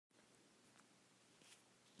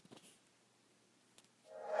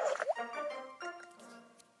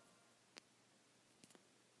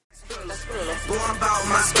about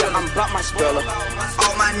my Skrilla. I'm about my Skrilla.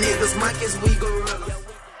 All my niggas monkeys, we gorillas.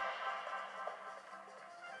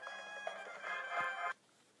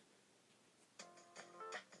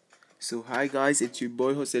 So hi guys, it's your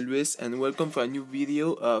boy Jose Luis and welcome for a new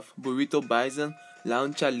video of Burrito Bison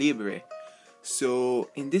Launcha Libre. So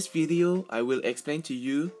in this video I will explain to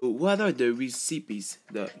you what are the recipes,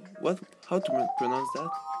 how to pronounce that?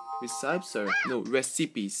 Recipes or no,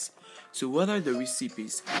 recipes. So what are the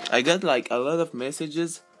recipes? I got like a lot of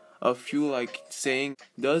messages of you like saying,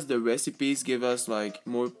 does the recipes give us like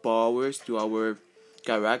more powers to our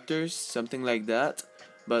characters, something like that,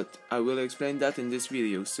 but I will explain that in this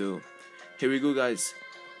video. So here we go guys.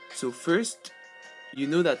 So first, you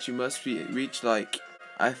know that you must reach like,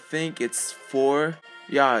 I think it's four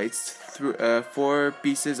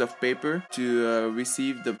pieces of paper to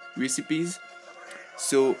receive the recipes.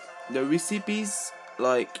 So the recipes,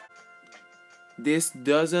 like, this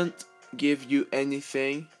doesn't give you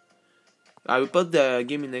anything. I will put the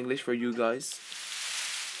game in English for you guys.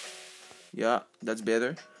 Yeah, that's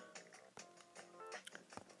better.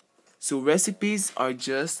 So recipes are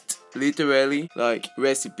just literally like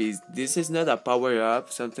recipes. This is not a power up,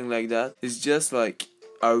 something like that. It's just like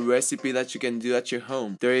a recipe that you can do at your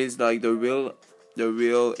home. There is like the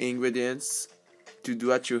real ingredients to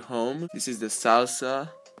do at your home. This is the salsa.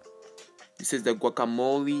 This is the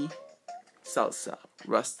guacamole salsa,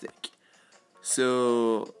 rustic.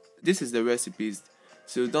 So this is the recipes.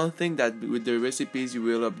 So don't think that with the recipes you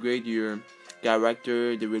will upgrade your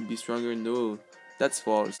character, they will be stronger. No, that's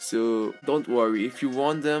false. So don't worry. If you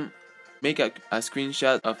want them, make a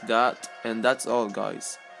screenshot of that, and that's all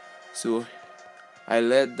guys. So I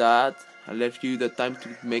left you the time to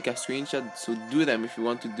make a screenshot, so do them if you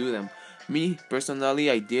want to do them. Me personally,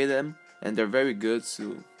 I did them and they're very good,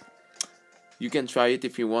 so you can try it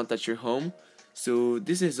if you want at your home. So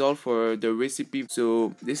this is all for the recipe.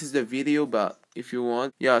 So this is the video, but if you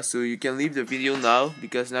want, yeah, so you can leave the video now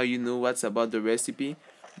because now you know what's about the recipe,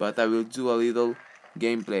 but I will do a little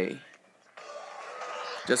gameplay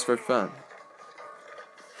just for fun.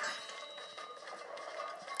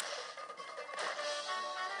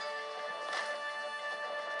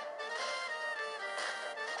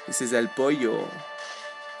 This is El Pollo.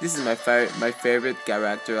 This is my favorite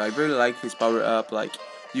character. I really like his power up. Like,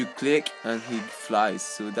 you click and he flies,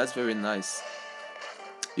 so that's very nice.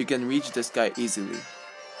 You can reach the sky easily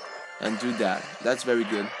and do that. That's very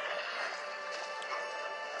good.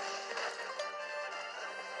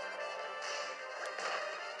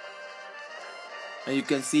 And you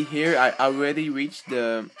can see here I already reached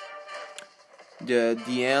the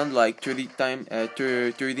end like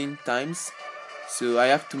 13 times. So I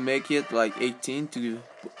have to make it like 18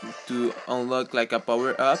 to unlock like a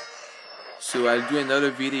power up. So I'll do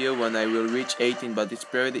another video when I will reach 18, but it's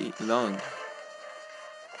pretty long.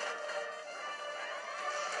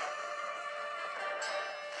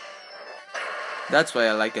 That's why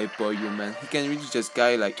I like El Pollo, man. He can reach the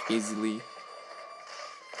sky like easily.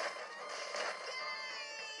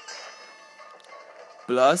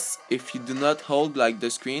 Plus, if you do not hold like the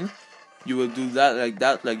screen, you will do that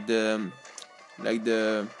like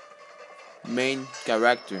the main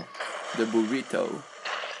character, the burrito.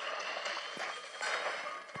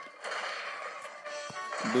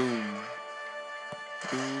 Boom,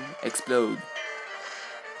 boom, explode,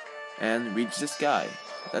 and reach the sky.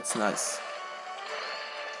 That's nice.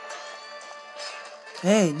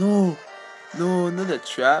 Hey, no, not the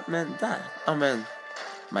trap, man. Oh man,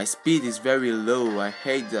 my speed is very low. I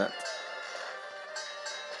hate that.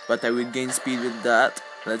 But I will gain speed with that.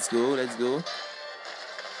 Let's go.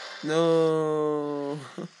 No.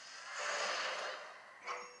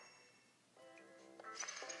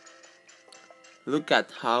 Look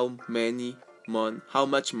at how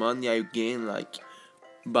much money I gain like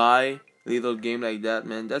by little game like that,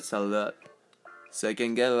 man. That's a lot. So I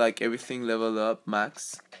can get like everything leveled up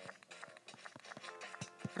max.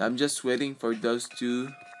 I'm just waiting for those two.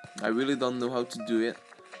 I really don't know how to do it,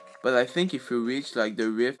 but I think if you reach like the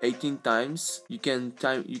rift 18 times, you can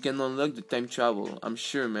unlock the time travel. I'm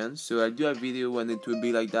sure, man. So I'll do a video when it will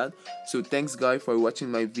be like that. So thanks guys for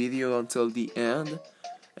watching my video until the end,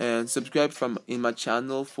 and subscribe in my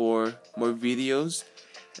channel for more videos,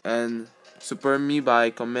 and support me by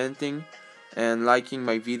commenting and liking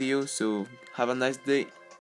my video. So have a nice day.